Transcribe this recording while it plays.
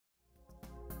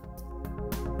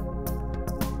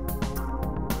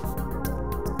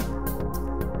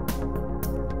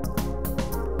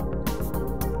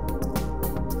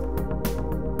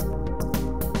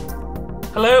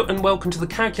Hello and welcome to the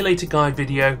calculator guide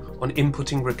video on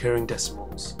inputting recurring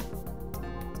decimals.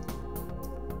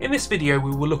 In this video we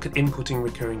will look at inputting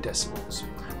recurring decimals.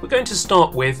 We're going to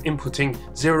start with inputting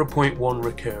 0.1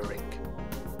 recurring.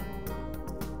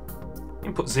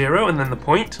 Input 0 and then the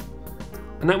point,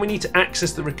 and then we need to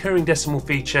access the recurring decimal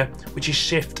feature, which is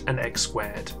shift and x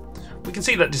squared. We can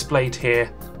see that displayed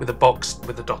here with a box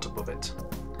with a dot above it.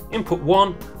 Input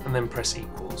 1 and then press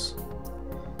equals.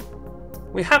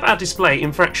 We have our display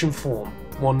in fraction form,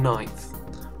 1/9,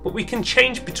 but we can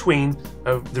change between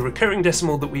the recurring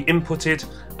decimal that we inputted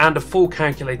and a full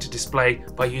calculator display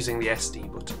by using the SD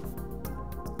button.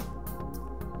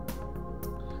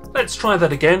 Let's try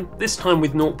that again, this time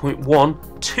with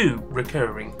 0.12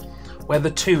 recurring, where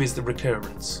the 2 is the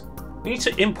recurrence. We need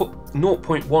to input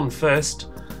 0.1 first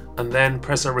and then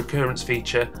press our recurrence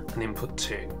feature and input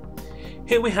 2.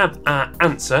 Here we have our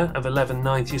answer of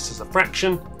 11/90 as a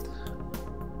fraction.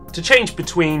 To change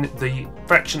between the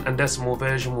fraction and decimal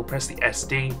version, we'll press the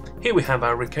SD. Here we have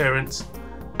our recurrence,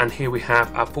 and here we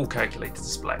have our full calculator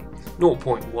display,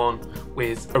 0.1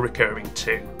 with a recurring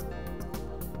 2.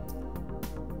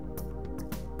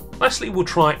 Lastly, we'll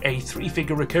try a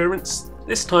 3-figure recurrence,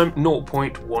 this time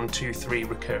 0.123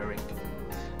 recurring.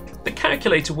 The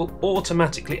calculator will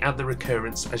automatically add the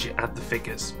recurrence as you add the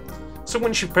figures. So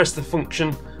once you press the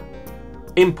function,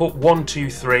 input 1, 2,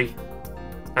 3,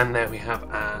 and there we have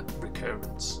our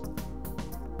recurrence.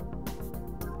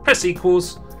 Press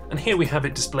equals, and here we have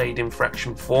it displayed in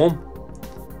fraction form.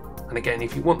 And again,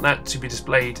 if you want that to be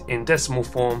displayed in decimal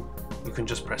form, you can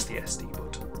just press the SD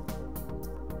button.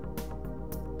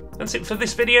 That's it for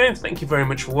this video. Thank you very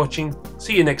much for watching.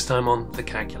 See you next time on the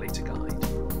Calculator Guide.